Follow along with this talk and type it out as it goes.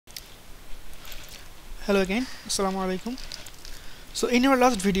Hello again, Assalamu alaikum. So in our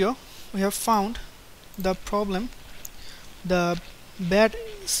last video we have found the problem, the bad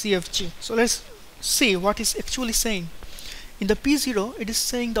CFG. So let's see what it's actually saying. In the P0 it is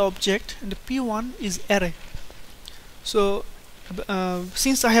saying the object and the P1 is array. So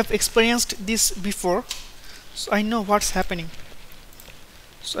since I have experienced this before, so I know what's happening.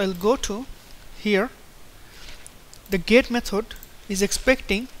 So I'll go to here. The get method is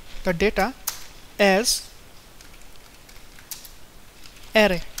expecting the data as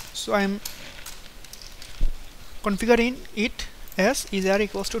array. So I am configuring it as is array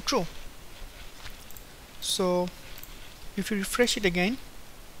equals to true. So if you refresh it again,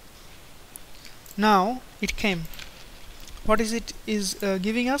 now it came. What is it is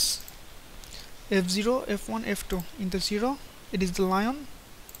giving us? F0, F1, F2. In the 0 it is the lion,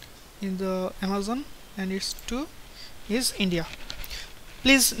 in the Amazon, and its 2 is India.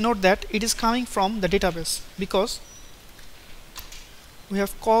 Please note that it is coming from the database because we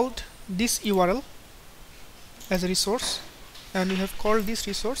have called this URL as a resource and we have called this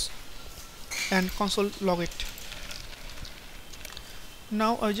resource and console log it.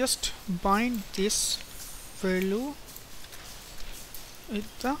 Now I just bind this value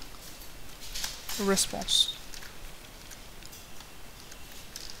with the response.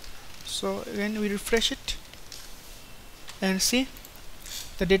 So when we refresh it and see,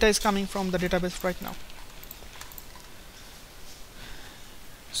 the data is coming from the database right now.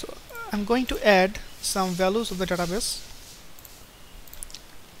 So I'm going to add some values of the database.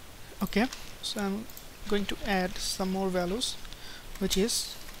 Okay, so I'm going to add some more values, which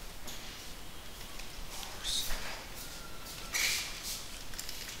is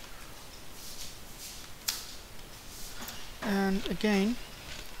and again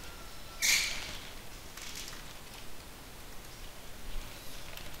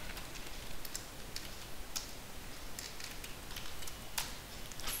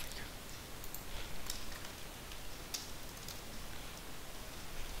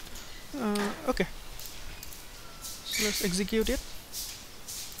okay, so let's execute it.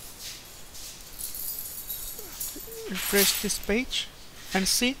 Refresh this page and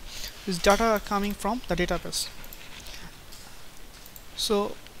see this data are coming from the database.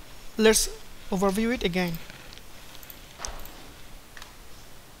 So let's overview it again.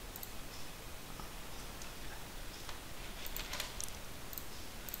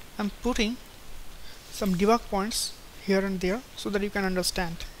 I'm putting some debug points here and there so that you can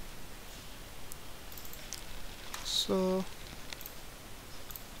understand. So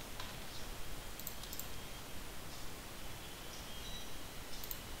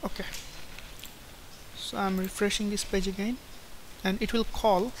okay, so I'm refreshing this page again and it will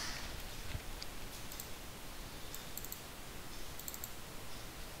call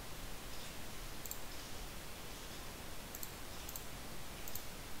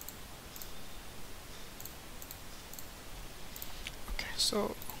okay,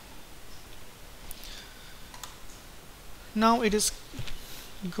 so now it is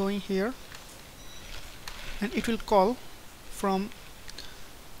going here and it will call from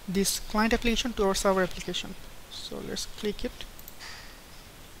this client application to our server application. So let's click it.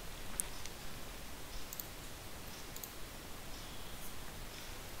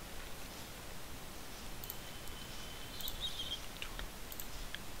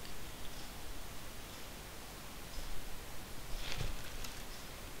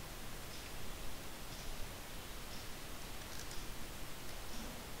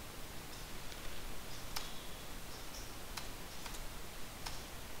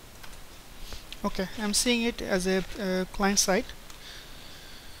 Okay, I'm seeing it as a client side.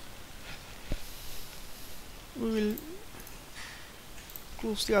 We will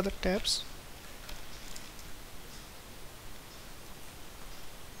close the other tabs.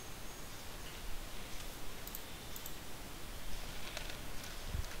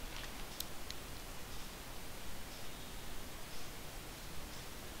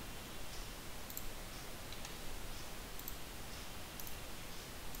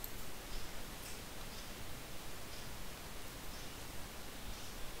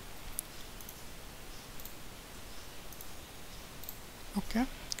 Okay,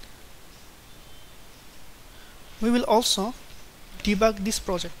 we will also debug this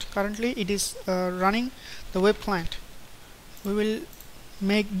project. Currently it is running the web client. We will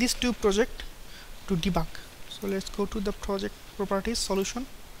make these two projects to debug. So let's go to the project properties, solution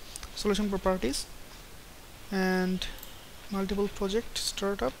properties, and multiple project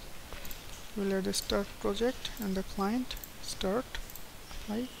startup. We'll add a start project and the client start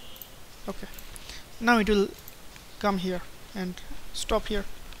apply. Okay, now it will come here and stop here.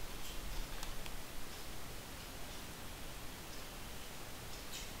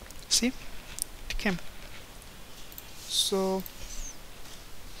 see it came. So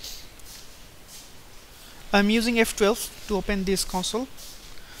I'm using F12 to open this console.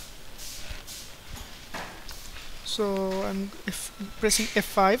 So I'm pressing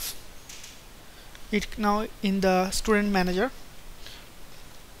F5. It now in the student manager.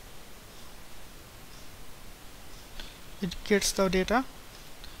 It gets the data,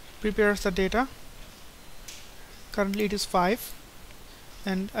 prepares the data. Currently it is 5,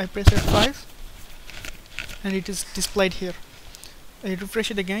 and I press F5 and it is displayed here. I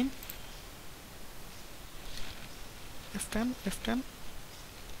refresh it again. F10, F10,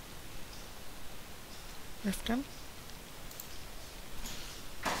 F10,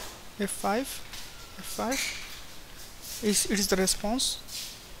 F5, F5. It is the response.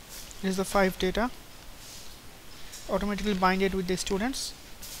 It is the 5 data automatically binded with the students.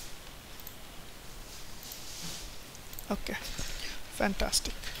 Okay,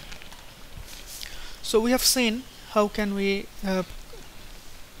 fantastic. So we have seen how can we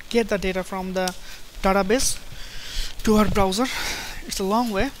get the data from the database to our browser. It's a long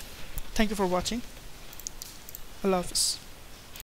way. Thank you for watching. Allah Hafiz.